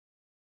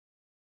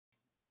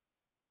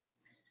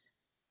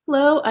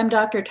Hello, I'm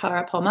Dr.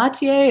 Tara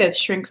Palmatier of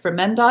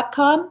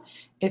shrinkformen.com.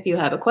 If you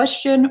have a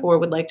question or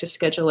would like to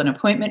schedule an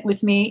appointment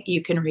with me,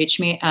 you can reach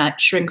me at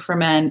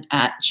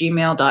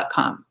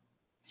shrinkformen@gmail.com.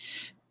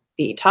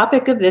 The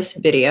topic of this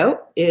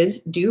video is,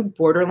 do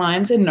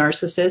borderlines and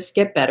narcissists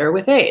get better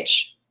with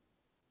age?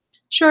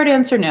 Short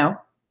answer, no,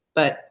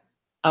 but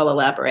I'll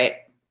elaborate.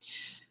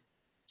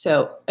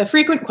 So a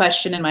frequent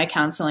question in my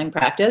counseling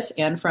practice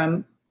and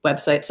from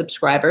website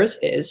subscribers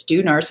is,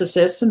 do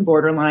narcissists and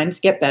borderlines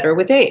get better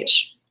with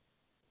age?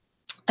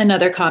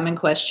 Another common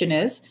question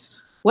is,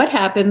 what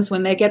happens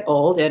when they get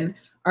old and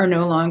are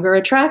no longer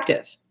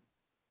attractive?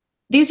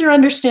 These are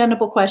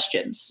understandable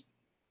questions.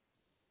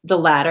 The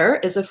latter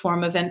is a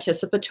form of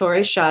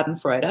anticipatory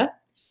schadenfreude.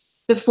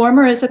 The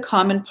former is a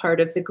common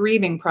part of the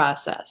grieving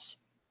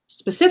process.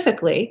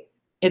 Specifically,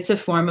 it's a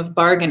form of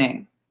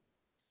bargaining.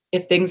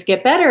 If things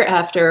get better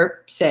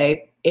after,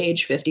 say,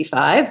 age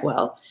 55,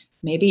 well,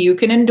 maybe you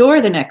can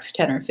endure the next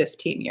 10 or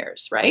 15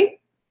 years,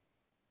 right?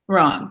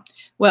 Wrong.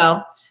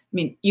 Well, I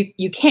mean,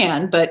 you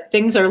can, but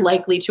things are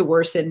likely to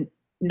worsen,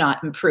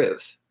 not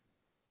improve.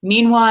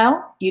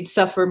 Meanwhile, you'd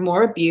suffer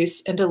more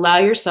abuse and allow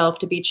yourself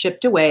to be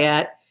chipped away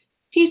at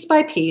piece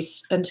by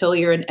piece until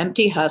you're an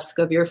empty husk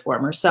of your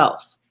former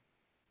self.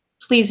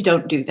 Please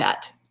don't do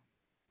that.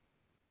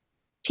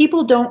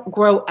 People don't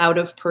grow out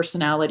of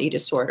personality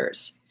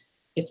disorders.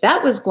 If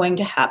that was going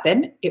to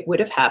happen, it would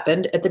have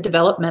happened at the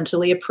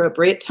developmentally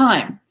appropriate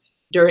time,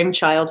 during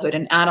childhood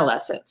and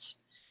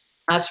adolescence.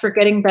 As for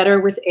getting better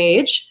with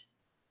age,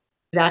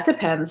 that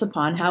depends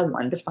upon how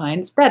one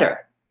defines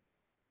better.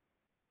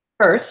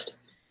 First,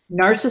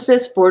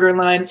 narcissists,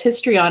 borderlines,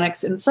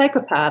 histrionics, and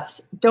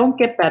psychopaths don't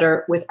get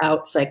better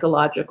without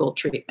psychological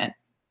treatment.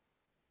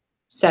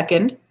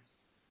 Second,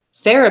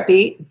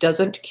 therapy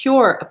doesn't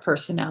cure a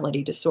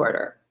personality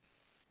disorder.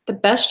 The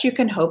best you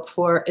can hope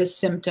for is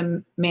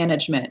symptom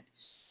management,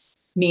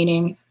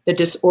 meaning the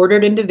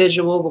disordered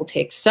individual will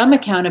take some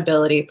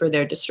accountability for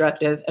their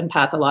destructive and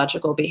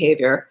pathological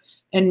behavior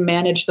and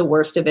manage the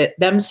worst of it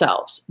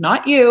themselves.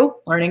 Not you,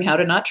 learning how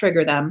to not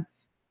trigger them.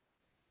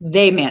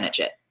 They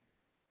manage it.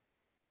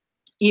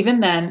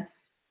 Even then,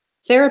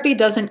 therapy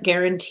doesn't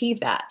guarantee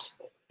that,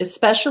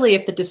 especially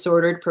if the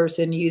disordered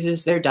person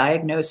uses their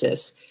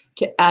diagnosis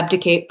to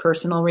abdicate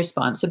personal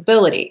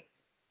responsibility.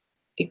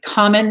 A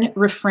common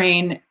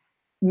refrain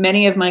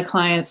many of my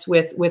clients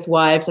with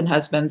wives and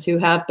husbands who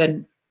have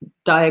been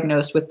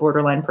diagnosed with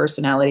borderline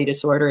personality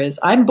disorder is,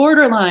 I'm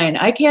borderline.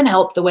 I can't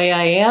help the way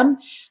I am.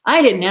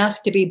 I didn't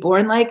ask to be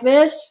born like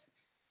this.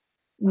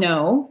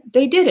 No,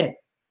 they didn't.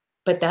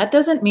 But that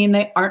doesn't mean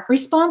they aren't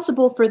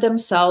responsible for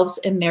themselves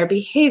and their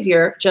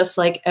behavior, just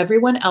like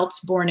everyone else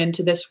born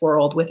into this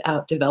world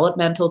without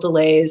developmental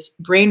delays,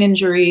 brain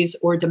injuries,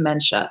 or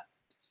dementia.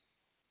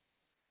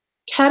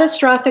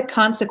 Catastrophic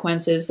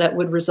consequences that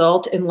would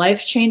result in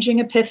life-changing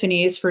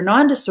epiphanies for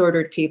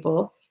non-disordered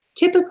people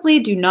typically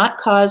do not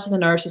cause the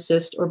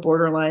narcissist or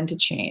borderline to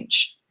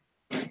change.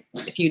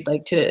 If you'd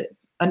like to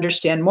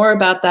understand more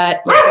about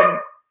that,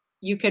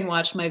 you can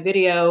watch my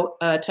video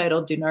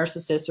titled, Do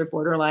Narcissists or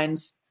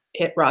Borderlines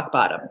Hit Rock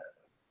Bottom?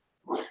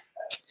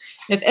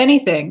 If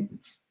anything,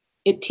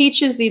 it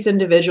teaches these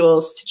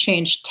individuals to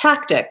change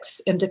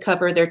tactics and to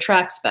cover their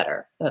tracks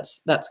better.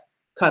 That's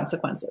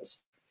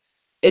consequences.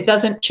 It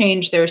doesn't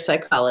change their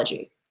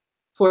psychology.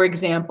 For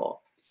example,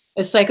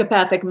 a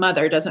psychopathic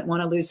mother doesn't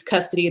want to lose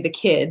custody of the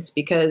kids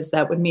because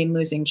that would mean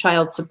losing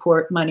child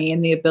support money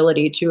and the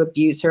ability to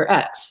abuse her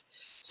ex.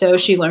 So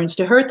she learns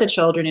to hurt the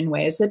children in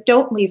ways that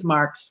don't leave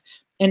marks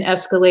and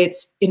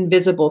escalates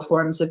invisible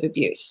forms of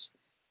abuse.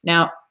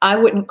 Now, I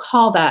wouldn't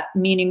call that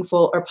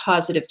meaningful or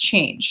positive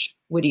change,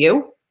 would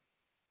you?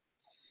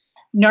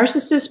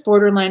 Narcissists,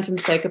 borderlines, and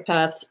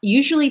psychopaths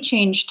usually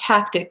change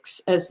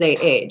tactics as they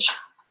age,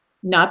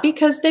 not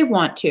because they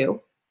want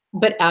to,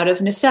 but out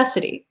of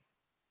necessity.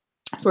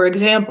 For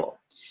example,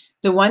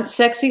 the once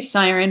sexy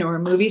siren or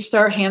movie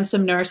star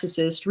handsome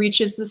narcissist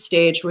reaches the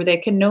stage where they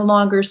can no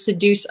longer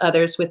seduce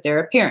others with their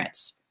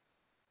appearance.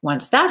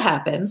 Once that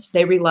happens,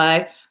 they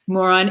rely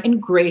more on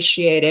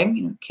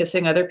ingratiating,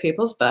 kissing other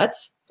people's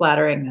butts,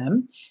 flattering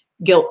them,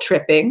 guilt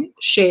tripping,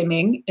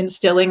 shaming,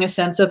 instilling a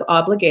sense of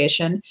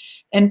obligation,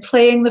 and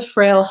playing the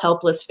frail,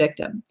 helpless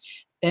victim.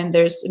 And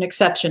there's an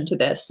exception to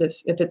this. If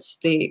it's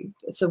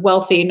a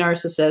wealthy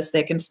narcissist,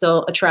 they can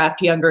still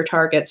attract younger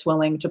targets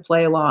willing to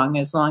play along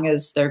as long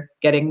as they're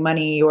getting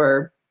money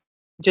or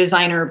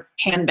designer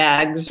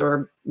handbags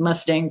or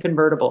Mustang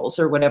convertibles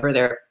or whatever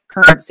their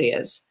currency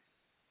is.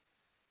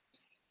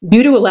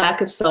 Due to a lack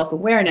of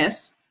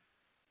self-awareness,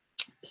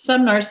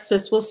 some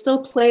narcissists will still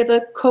play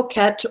the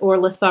coquette or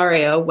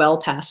Lothario well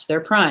past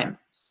their prime.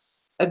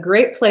 A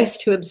great place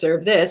to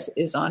observe this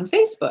is on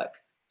Facebook.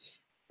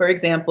 For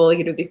example,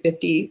 the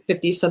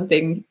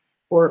 50-something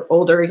or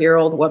older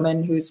year-old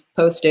woman who's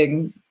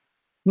posting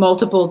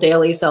multiple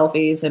daily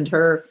selfies and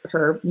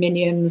her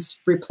minions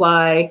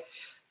reply,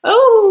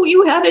 "Oh,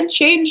 you haven't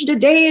changed a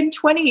day in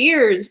 20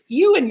 years.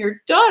 You and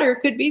your daughter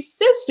could be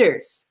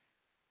sisters."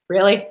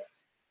 Really?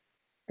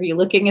 Are you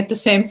looking at the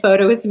same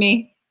photo as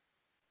me?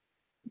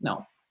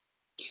 No.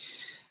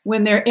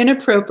 When their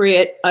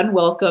inappropriate,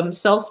 unwelcome,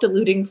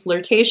 self-deluding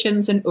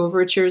flirtations and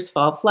overtures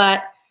fall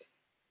flat,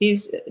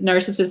 these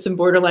narcissists and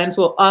borderlines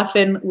will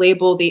often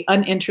label the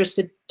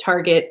uninterested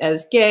target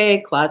as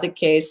gay, closet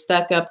case,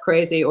 stuck up,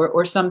 crazy,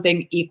 or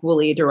something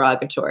equally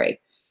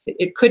derogatory.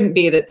 It couldn't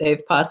be that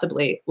they've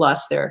possibly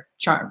lost their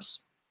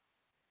charms.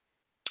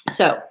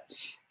 So,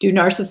 do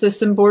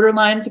narcissists and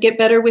borderlines get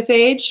better with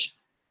age?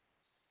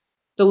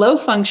 The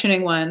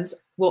low-functioning ones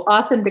will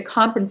often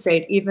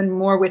decompensate even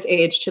more with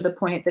age to the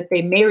point that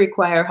they may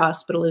require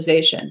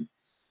hospitalization.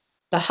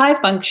 The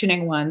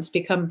high-functioning ones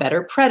become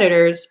better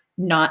predators,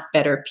 not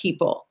better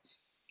people.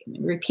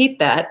 Repeat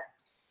that.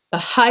 The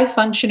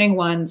high-functioning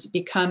ones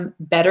become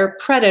better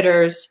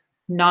predators,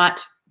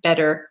 not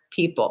better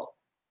people.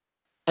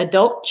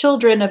 Adult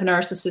children of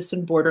narcissists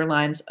and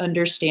borderlines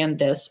understand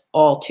this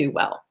all too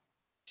well.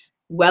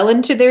 Well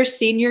into their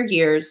senior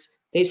years,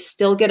 they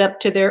still get up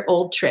to their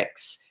old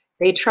tricks.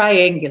 They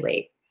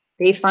triangulate.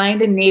 They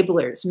find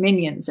enablers,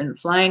 minions, and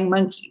flying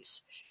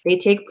monkeys. They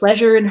take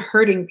pleasure in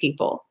hurting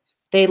people.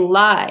 They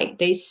lie,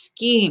 they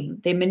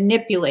scheme, they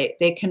manipulate,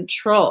 they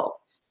control,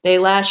 they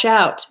lash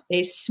out,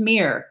 they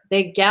smear,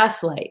 they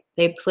gaslight,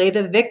 they play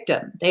the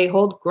victim, they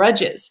hold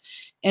grudges,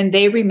 and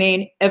they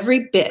remain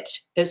every bit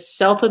as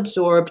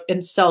self-absorbed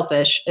and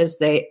selfish as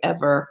they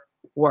ever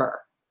were.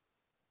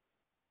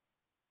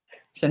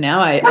 So now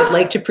I'd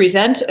like to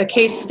present a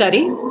case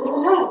study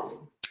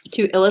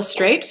to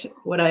illustrate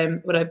what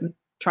I'm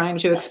trying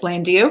to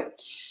explain to you.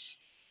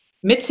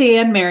 Mitzi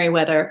Ann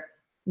Merriweather,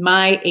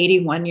 my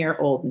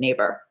 81-year-old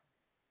neighbor.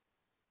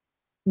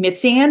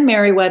 Mitzi Ann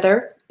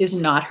Merriweather is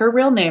not her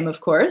real name,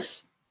 of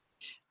course.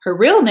 Her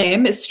real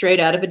name is straight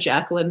out of a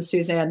Jacqueline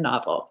Suzanne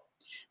novel.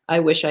 I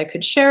wish I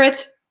could share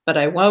it, but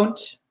I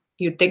won't.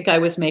 You'd think I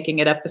was making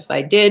it up if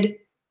I did,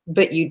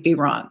 but you'd be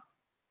wrong.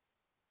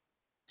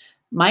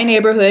 My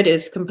neighborhood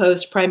is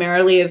composed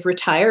primarily of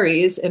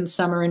retirees and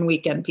summer and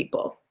weekend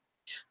people.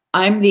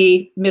 I'm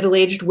the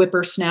middle-aged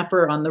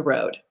whippersnapper on the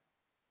road.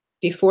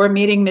 Before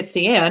meeting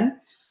Mitzi Ann,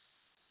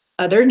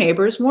 other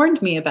neighbors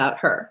warned me about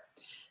her.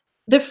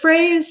 The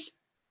phrase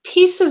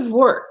piece of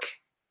work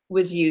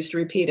was used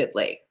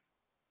repeatedly,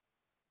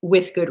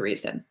 with good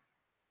reason.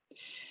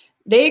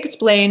 They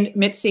explained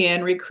Mitzi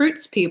Ann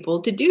recruits people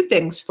to do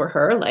things for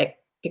her, like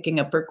picking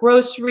up her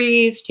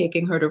groceries,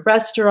 taking her to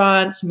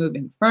restaurants,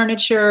 moving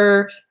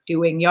furniture,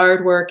 doing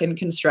yard work and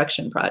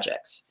construction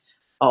projects.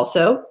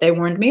 Also, they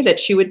warned me that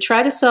she would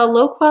try to sell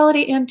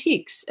low-quality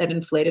antiques at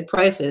inflated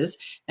prices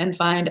and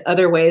find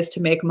other ways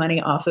to make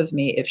money off of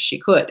me if she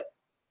could.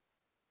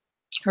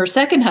 Her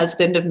second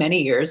husband of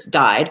many years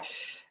died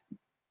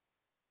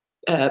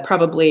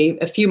probably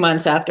a few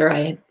months after I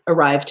had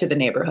arrived to the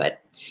neighborhood.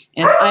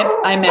 And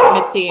I met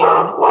Mitzi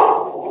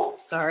Ann.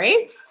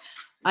 Sorry.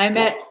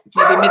 Maybe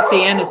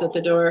Mitzi Ann is at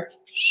the door.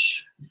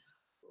 Shh.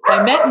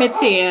 I met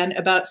Mitzi Ann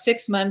about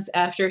 6 months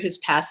after his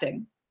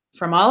passing.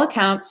 From all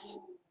accounts,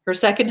 her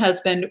second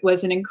husband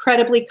was an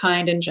incredibly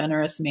kind and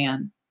generous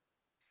man.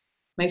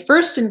 My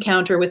first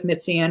encounter with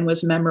Mitzi Ann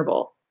was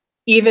memorable,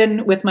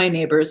 even with my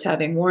neighbors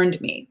having warned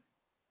me.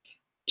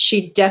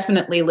 She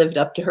definitely lived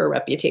up to her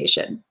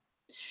reputation.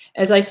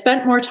 As I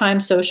spent more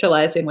time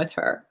socializing with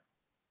her,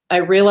 I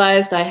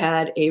realized I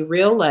had a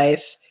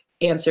real-life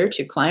answer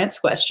to clients'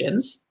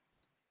 questions,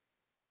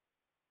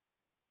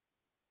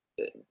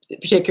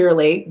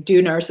 particularly,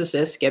 do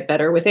narcissists get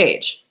better with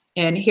age?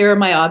 And here are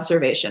my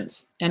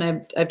observations.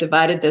 And I've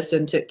divided this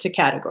into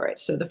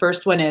categories. So the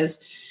first one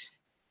is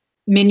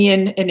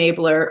minion,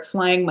 enabler,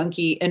 flying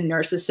monkey, and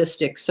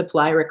narcissistic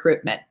supply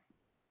recruitment.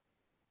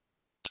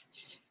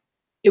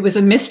 It was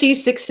a misty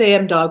 6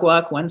 a.m. dog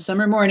walk one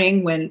summer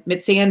morning when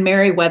Mitzi Ann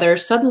Merriweather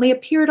suddenly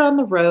appeared on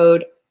the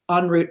road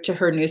en route to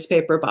her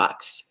newspaper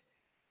box.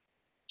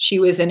 She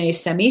was in a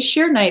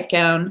semi-sheer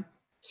nightgown,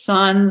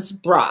 sans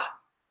bras.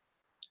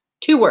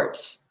 2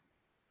 words,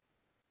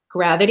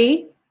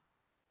 gravity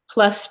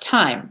plus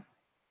time,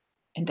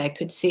 and I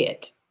could see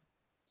it.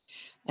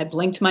 I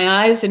blinked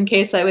my eyes in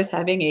case I was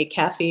having a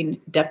caffeine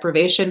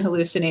deprivation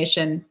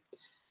hallucination.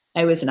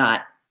 I was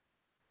not.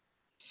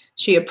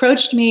 She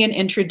approached me and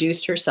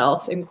introduced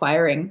herself,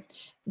 inquiring,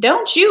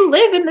 "Don't you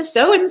live in the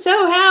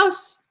so-and-so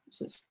house?"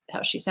 This is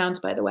how she sounds,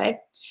 by the way.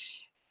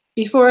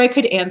 Before I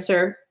could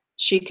answer,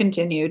 she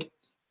continued,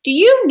 "Do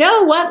you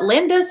know what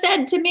Linda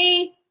said to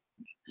me?"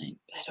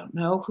 I don't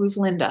know. Who's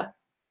Linda?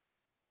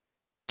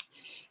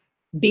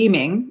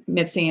 Beaming,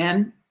 Mitzi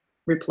Ann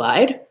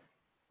replied,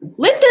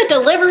 "Linda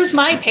delivers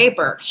my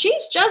paper.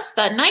 She's just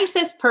the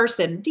nicest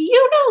person. Do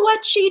you know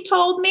what she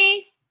told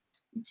me?"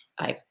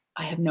 I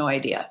have no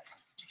idea.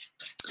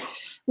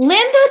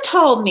 "Linda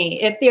told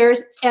me if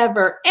there's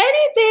ever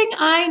anything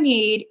I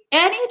need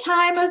any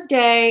time of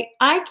day,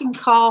 I can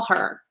call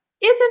her.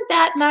 Isn't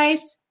that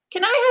nice?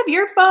 Can I have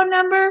your phone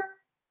number?"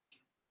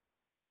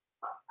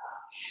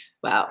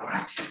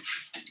 Wow.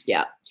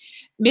 Yeah.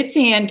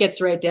 Mitzi Ann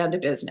gets right down to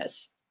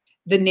business.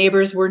 The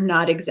neighbors were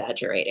not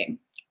exaggerating.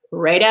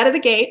 Right out of the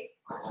gate,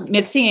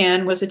 Mitzi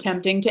Ann was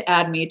attempting to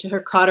add me to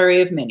her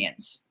coterie of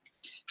minions.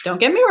 Don't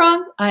get me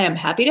wrong, I am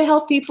happy to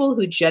help people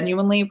who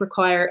genuinely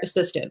require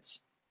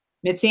assistance.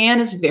 Mitzi Ann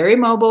is very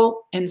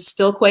mobile and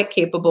still quite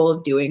capable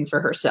of doing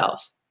for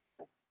herself.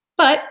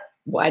 But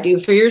why do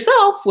for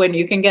yourself when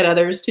you can get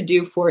others to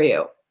do for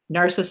you?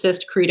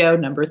 Narcissist credo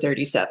number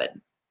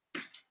 37.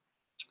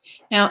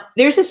 Now,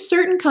 there's a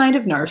certain kind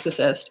of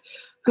narcissist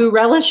who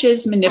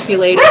relishes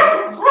manipulating.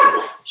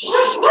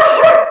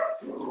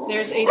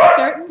 There's a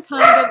certain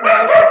kind of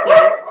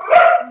narcissist.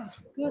 Oh,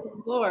 good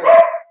Lord.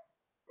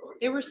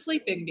 They were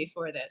sleeping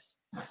before this.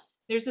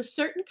 There's a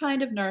certain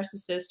kind of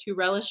narcissist who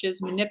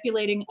relishes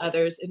manipulating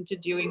others into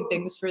doing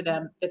things for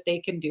them that they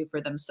can do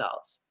for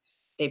themselves.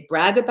 They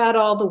brag about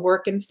all the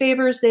work and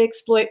favors they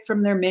exploit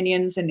from their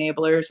minions,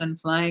 enablers, and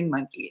flying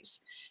monkeys.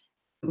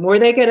 The more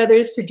they get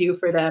others to do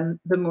for them,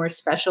 the more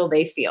special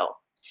they feel.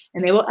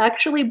 And they will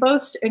actually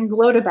boast and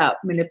gloat about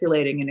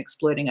manipulating and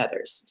exploiting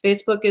others.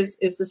 Facebook is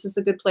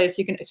a good place.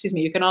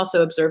 You can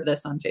also observe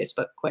this on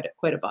Facebook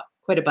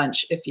quite a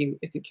bunch if you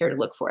care to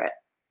look for it.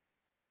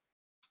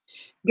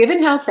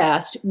 Given how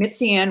fast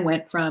Mitzi Ann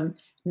went from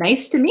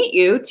nice to meet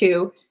you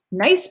to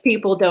nice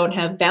people don't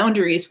have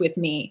boundaries with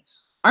me,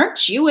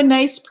 aren't you a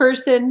nice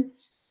person,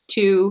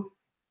 to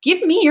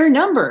give me your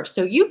number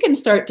so you can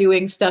start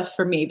doing stuff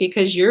for me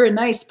because you're a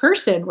nice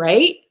person,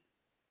 right?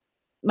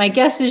 My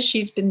guess is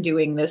she's been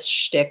doing this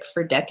shtick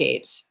for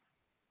decades.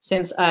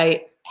 Since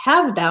I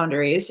have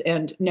boundaries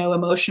and no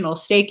emotional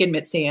stake in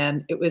Mitzi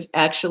Ann, it was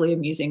actually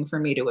amusing for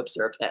me to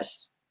observe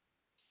this.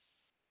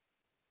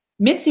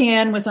 Mitzi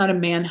Ann was on a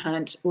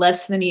manhunt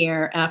less than a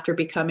year after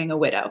becoming a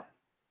widow.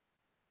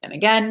 And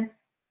again,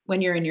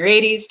 when you're in your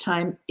 80s,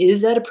 time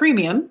is at a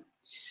premium.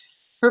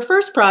 Her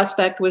first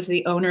prospect was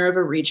the owner of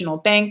a regional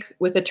bank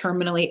with a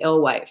terminally ill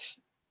wife.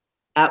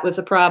 That was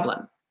a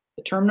problem.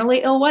 The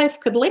terminally ill wife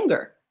could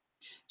linger.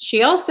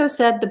 She also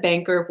said the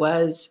banker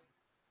was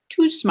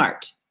too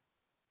smart.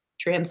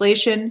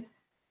 Translation,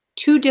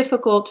 too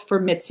difficult for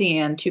Mitzi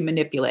Ann to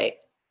manipulate.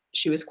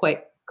 She was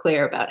quite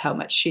clear about how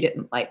much she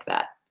didn't like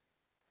that.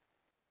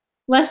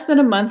 Less than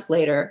a month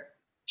later,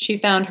 she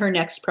found her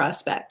next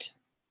prospect,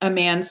 a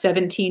man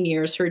 17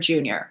 years her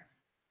junior.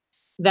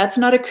 That's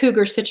not a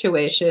cougar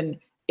situation.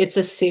 It's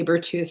a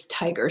saber-toothed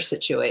tiger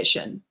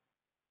situation.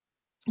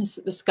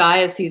 This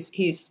guy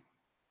he's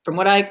from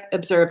what I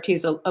observed,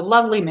 he's a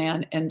lovely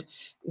man and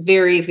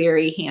very,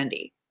 very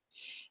handy.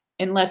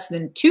 In less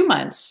than 2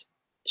 months,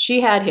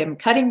 she had him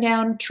cutting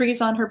down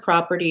trees on her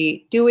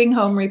property, doing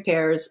home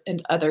repairs,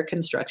 and other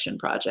construction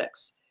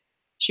projects.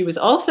 She was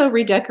also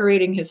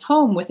redecorating his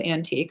home with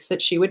antiques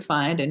that she would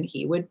find and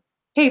he would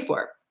pay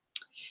for.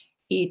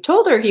 He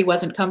told her he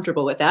wasn't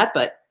comfortable with that,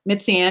 but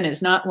Mitzi Ann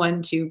is not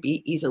one to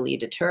be easily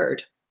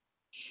deterred.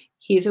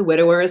 He's a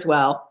widower as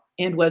well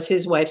and was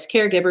his wife's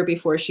caregiver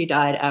before she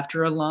died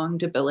after a long,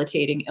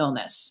 debilitating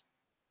illness.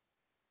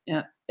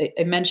 Now,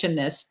 I mention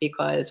this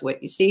because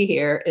what you see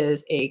here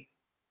is a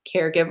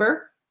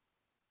caregiver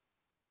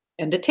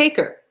and a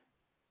taker.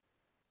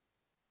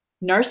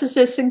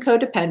 Narcissists and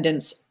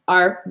codependents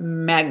are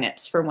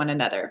magnets for one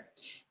another.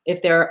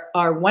 If there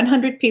are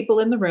 100 people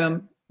in the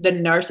room, the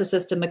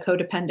narcissist and the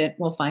codependent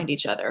will find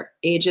each other.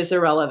 Age is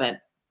irrelevant.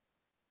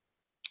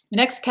 The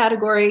next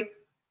category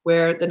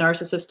where the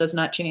narcissist does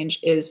not change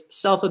is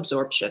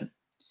self-absorption.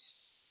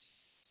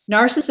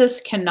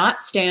 Narcissists cannot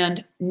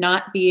stand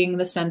not being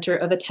the center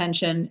of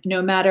attention,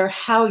 no matter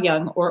how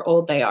young or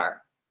old they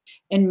are.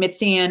 And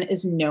Mitzi Ann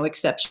is no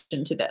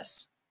exception to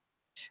this.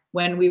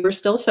 When we were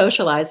still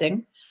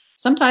socializing,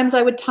 sometimes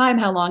I would time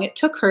how long it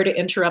took her to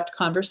interrupt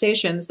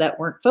conversations that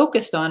weren't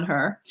focused on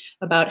her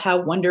about how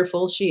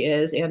wonderful she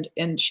is,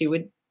 and she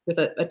would, with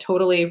a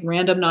totally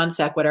random non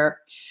sequitur,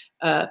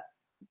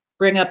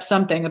 bring up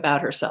something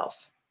about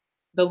herself.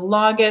 The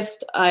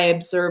longest I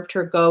observed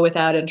her go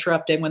without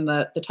interrupting when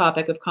the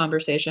topic of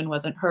conversation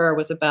wasn't her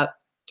was about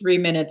 3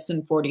 minutes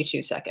and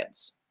 42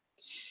 seconds.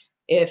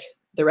 If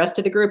the rest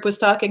of the group was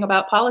talking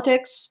about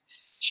politics,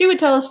 she would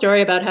tell a story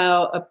about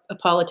how a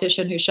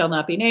politician who shall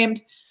not be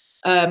named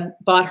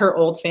bought her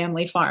old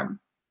family farm.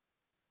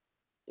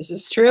 Is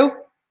this true?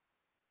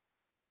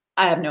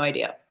 I have no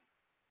idea.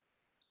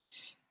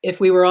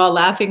 If we were all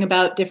laughing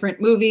about different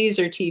movies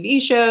or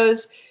TV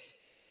shows,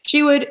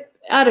 she would,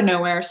 out of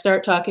nowhere,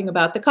 start talking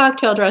about the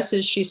cocktail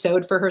dresses she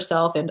sewed for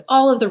herself and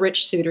all of the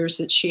rich suitors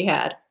that she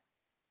had.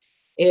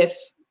 If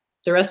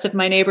the rest of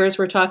my neighbors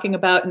were talking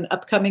about an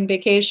upcoming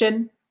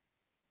vacation,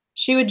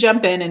 she would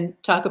jump in and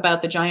talk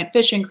about the giant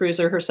fishing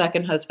cruiser her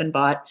second husband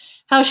bought,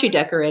 how she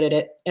decorated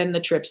it, and the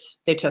trips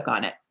they took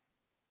on it.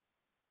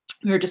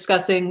 We were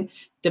discussing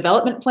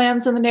development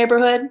plans in the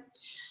neighborhood.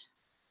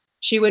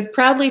 She would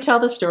proudly tell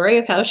the story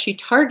of how she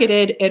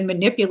targeted and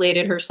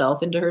manipulated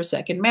herself into her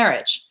second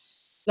marriage.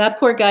 That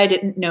poor guy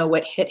didn't know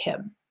what hit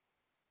him.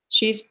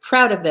 She's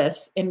proud of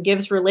this and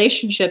gives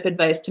relationship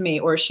advice to me,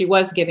 or she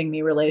was giving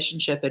me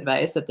relationship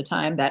advice at the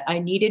time, that I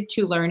needed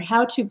to learn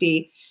how to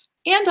be,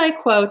 and I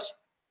quote,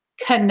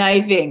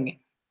 conniving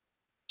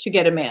to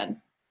get a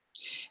man.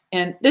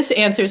 And this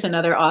answers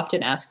another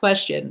often asked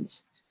question.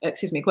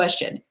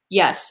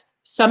 Yes,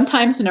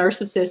 sometimes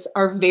narcissists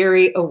are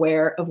very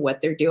aware of what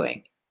they're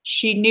doing.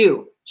 She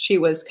knew she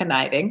was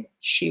conniving.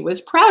 She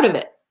was proud of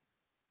it.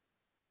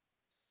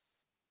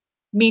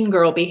 mean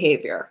girl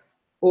behavior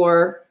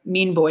or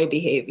mean boy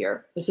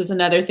behavior. This is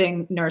another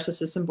thing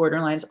narcissists and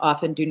borderlines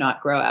often do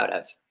not grow out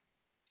of.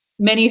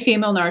 Many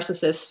female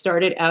narcissists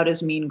started out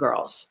as mean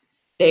girls.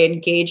 They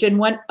engage in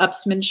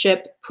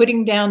one-upsmanship,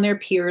 putting down their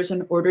peers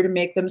in order to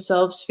make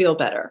themselves feel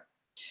better.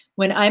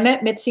 When I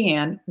met Mitzi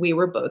Ann, we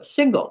were both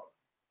single.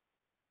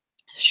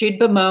 She'd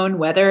bemoan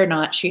whether or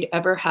not she'd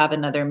ever have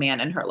another man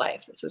in her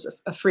life. This was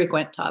a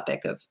frequent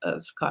topic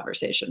of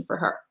conversation for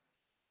her.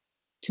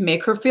 To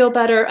make her feel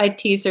better, I'd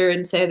tease her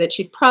and say that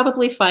she'd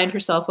probably find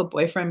herself a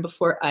boyfriend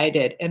before I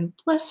did, and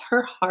bless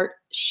her heart,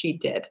 she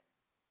did.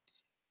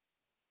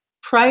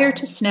 Prior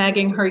to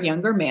snagging her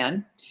younger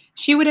man,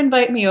 she would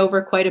invite me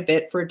over quite a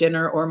bit for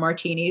dinner or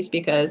martinis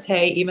because,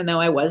 hey, even though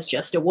I was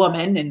just a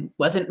woman and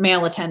wasn't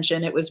male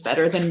attention, it was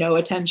better than no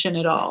attention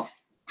at all.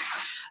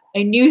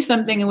 I knew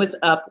something was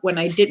up when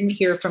I didn't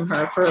hear from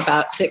her for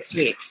about 6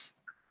 weeks.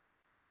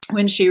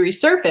 When she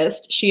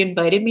resurfaced, she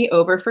invited me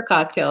over for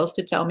cocktails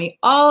to tell me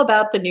all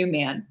about the new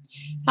man,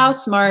 how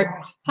smart,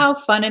 how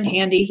fun and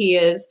handy he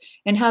is,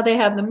 and how they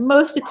have the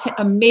most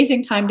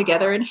amazing time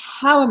together and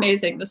how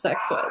amazing the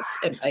sex was.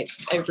 And I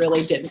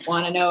really didn't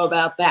want to know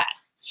about that.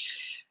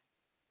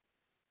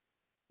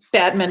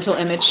 Bad mental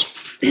image.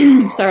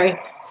 Sorry.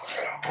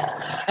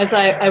 As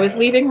I was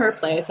leaving her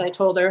place, I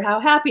told her how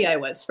happy I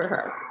was for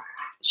her.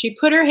 She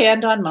put her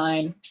hand on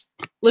mine,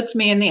 looked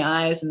me in the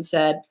eyes, and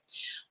said,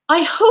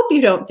 I hope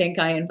you don't think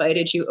I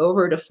invited you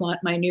over to flaunt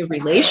my new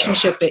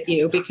relationship at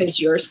you because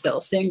you're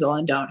still single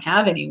and don't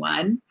have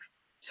anyone.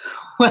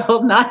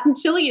 Well, not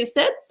until you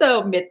said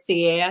so,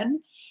 Mitzi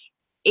Ann.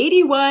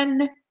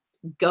 81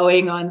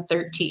 going on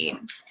 13.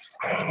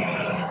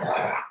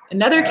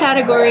 Another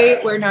category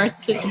where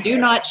narcissists do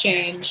not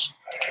change,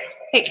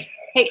 hey,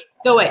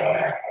 go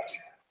away,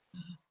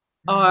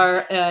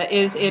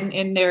 is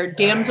in their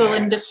damsel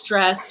in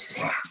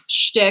distress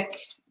shtick,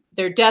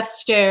 their death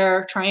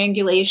stare,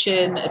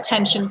 triangulation,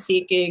 attention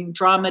seeking,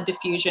 drama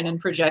diffusion, and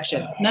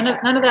projection. None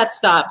of that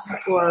stops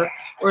or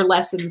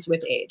lessens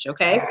with age,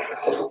 okay?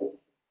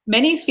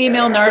 Many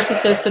female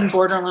narcissists and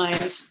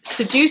borderlines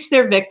seduce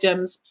their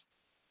victims.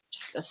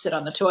 Let's sit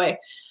on the toy.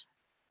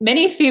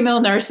 Many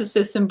female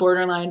narcissists and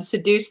borderlines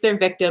seduce their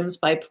victims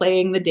by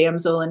playing the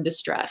damsel in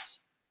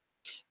distress.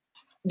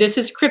 This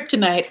is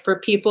kryptonite for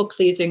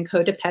people-pleasing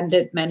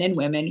codependent men and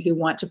women who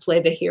want to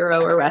play the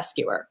hero or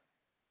rescuer.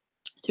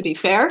 To be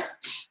fair,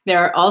 there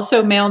are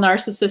also male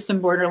narcissists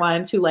and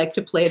borderlines who like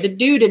to play the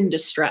dude in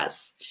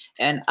distress,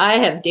 and I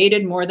have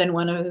dated more than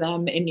one of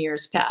them in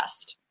years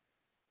past.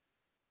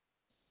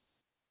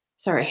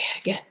 Sorry,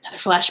 again, another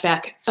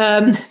flashback.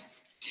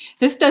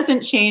 This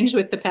doesn't change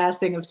with the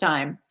passing of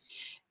time.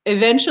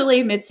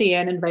 Eventually, Mitzi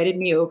Ann invited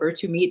me over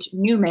to meet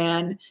new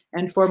man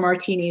and for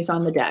martinis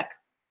on the deck.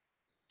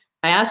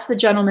 I asked the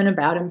gentleman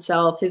about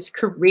himself, his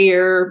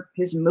career,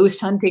 his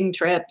moose hunting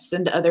trips,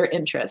 and other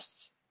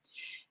interests.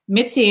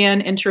 Mitzi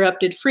Ann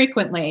interrupted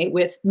frequently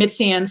with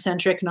Mitzi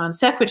Ann-centric non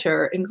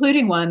sequitur,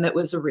 including one that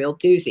was a real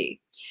doozy.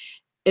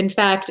 In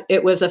fact,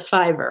 it was a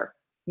fiver,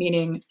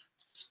 meaning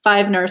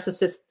five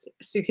narcissist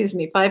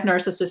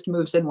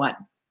moves in one.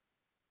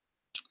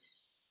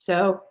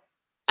 So,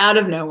 out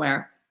of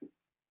nowhere, I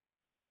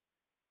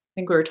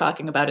think we were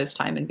talking about his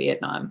time in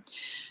Vietnam.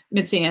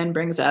 Mitzi Ann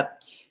brings up,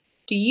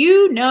 do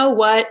you know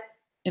what,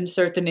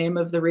 insert the name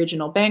of the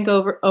regional bank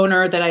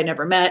owner that I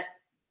never met,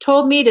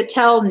 told me to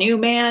tell new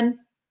man?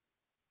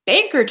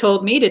 Banker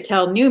told me to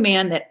tell new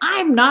man that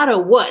I'm not a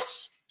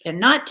wuss and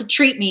not to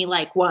treat me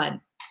like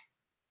one.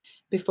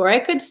 Before I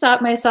could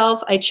stop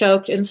myself, I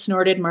choked and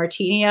snorted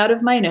martini out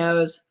of my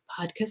nose,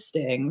 vodka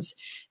stings,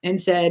 and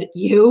said,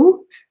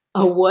 you,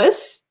 a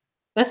wuss?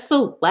 That's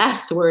the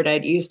last word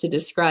I'd use to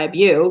describe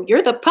you.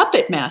 You're the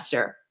puppet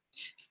master.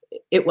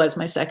 It was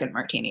my second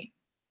martini.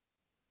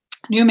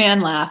 New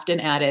man laughed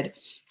and added,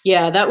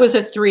 yeah, that was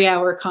a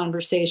 3-hour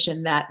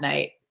conversation that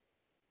night.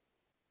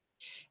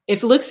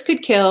 If looks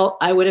could kill,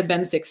 I would have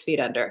been 6 feet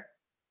under.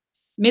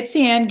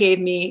 Mitzi Ann gave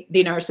me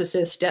the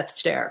narcissist death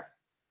stare.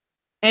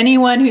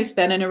 Anyone who's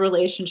been in a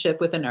relationship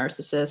with a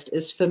narcissist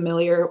is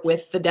familiar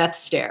with the death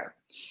stare.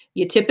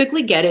 You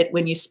typically get it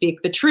when you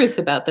speak the truth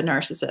about the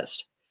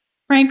narcissist.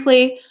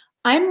 Frankly,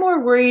 I'm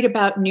more worried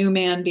about new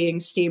man being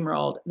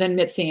steamrolled than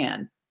Mitzi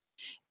Ann.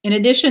 In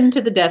addition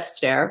to the death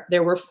stare,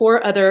 there were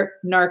 4 other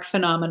narc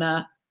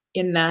phenomena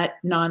in that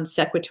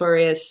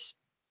non-sequitorious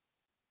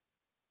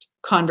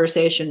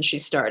conversation she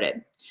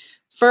started.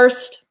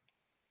 First,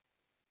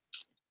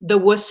 the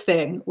wuss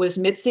thing was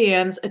Mitzi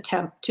Ann's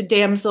attempt to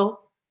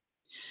damsel,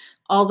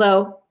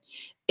 although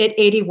at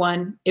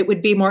 81, it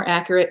would be more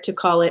accurate to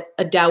call it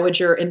a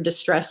dowager in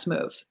distress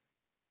move.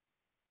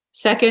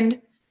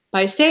 Second,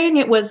 by saying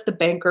it was the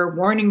banker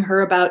warning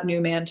her about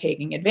new man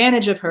taking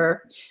advantage of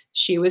her,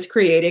 she was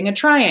creating a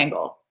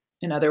triangle.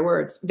 In other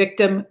words,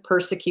 victim,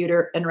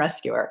 persecutor, and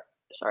rescuer.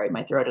 Sorry,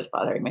 my throat is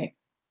bothering me.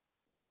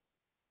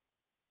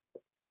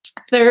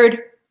 Third,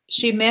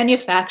 she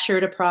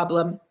manufactured a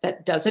problem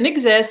that doesn't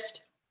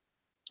exist,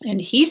 and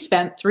he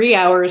spent 3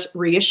 hours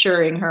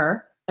reassuring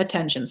her,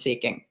 attention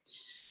seeking.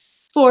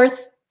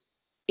 Fourth,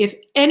 If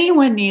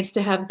anyone needs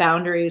to have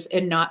boundaries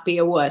and not be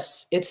a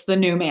wuss, it's the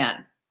new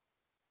man.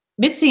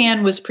 Mitzi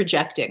Ann was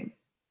projecting.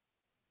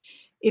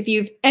 If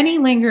you've any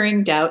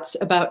lingering doubts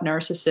about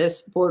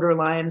narcissists,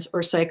 borderlines,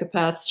 or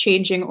psychopaths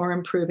changing or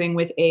improving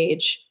with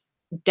age,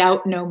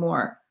 doubt no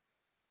more.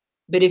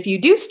 But if you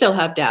do still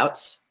have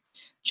doubts,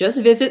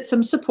 just visit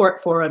some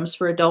support forums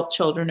for adult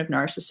children of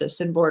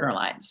narcissists and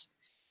borderlines.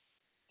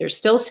 They're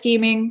still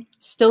scheming,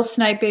 still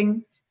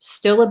sniping,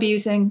 still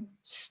abusing,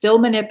 still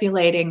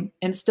manipulating,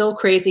 and still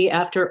crazy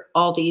after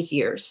all these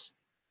years.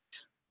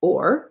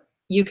 Or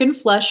you can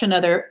flush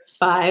another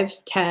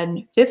 5,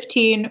 10,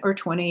 15, or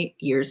 20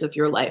 years of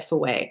your life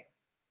away.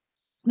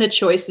 The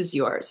choice is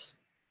yours.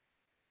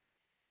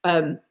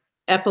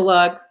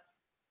 Epilogue.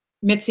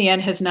 Mitzi Ann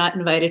has not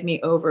invited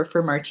me over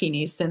for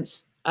martinis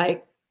since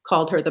I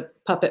called her the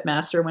puppet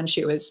master when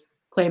she was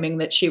claiming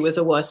that she was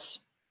a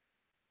wuss,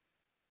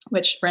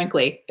 which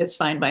frankly is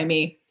fine by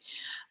me.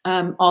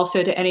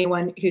 Also, to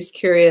anyone who's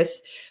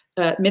curious,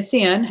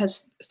 Mitzi Ann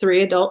has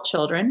 3 adult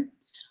children.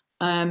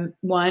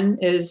 One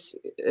is,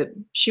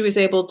 she was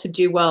able to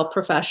do well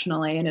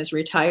professionally and is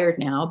retired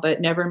now, but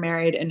never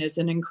married and is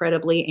an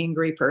incredibly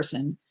angry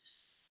person.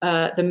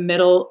 The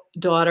middle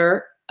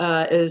daughter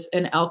is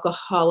an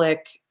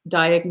alcoholic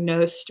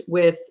diagnosed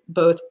with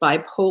both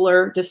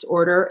bipolar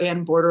disorder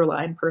and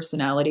borderline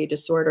personality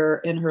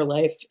disorder, and her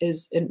life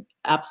is an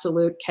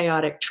absolute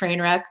chaotic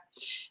train wreck.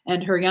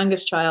 And her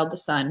youngest child, the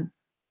son,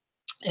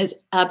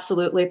 is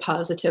absolutely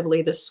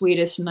positively the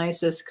sweetest,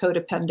 nicest,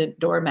 codependent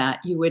doormat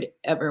you would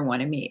ever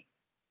want to meet.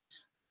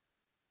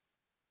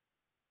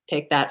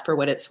 Take that for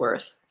what it's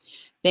worth.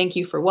 Thank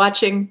you for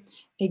watching.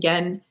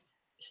 Again,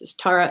 this is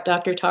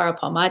Dr. Tara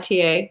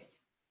Palmatier.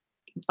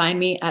 You can find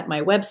me at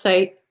my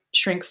website,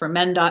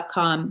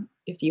 shrinkformen.com.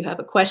 If you have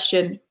a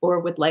question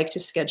or would like to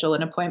schedule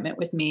an appointment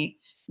with me,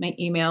 my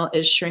email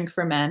is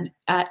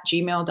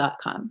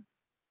shrinkformen@gmail.com.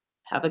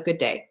 Have a good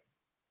day.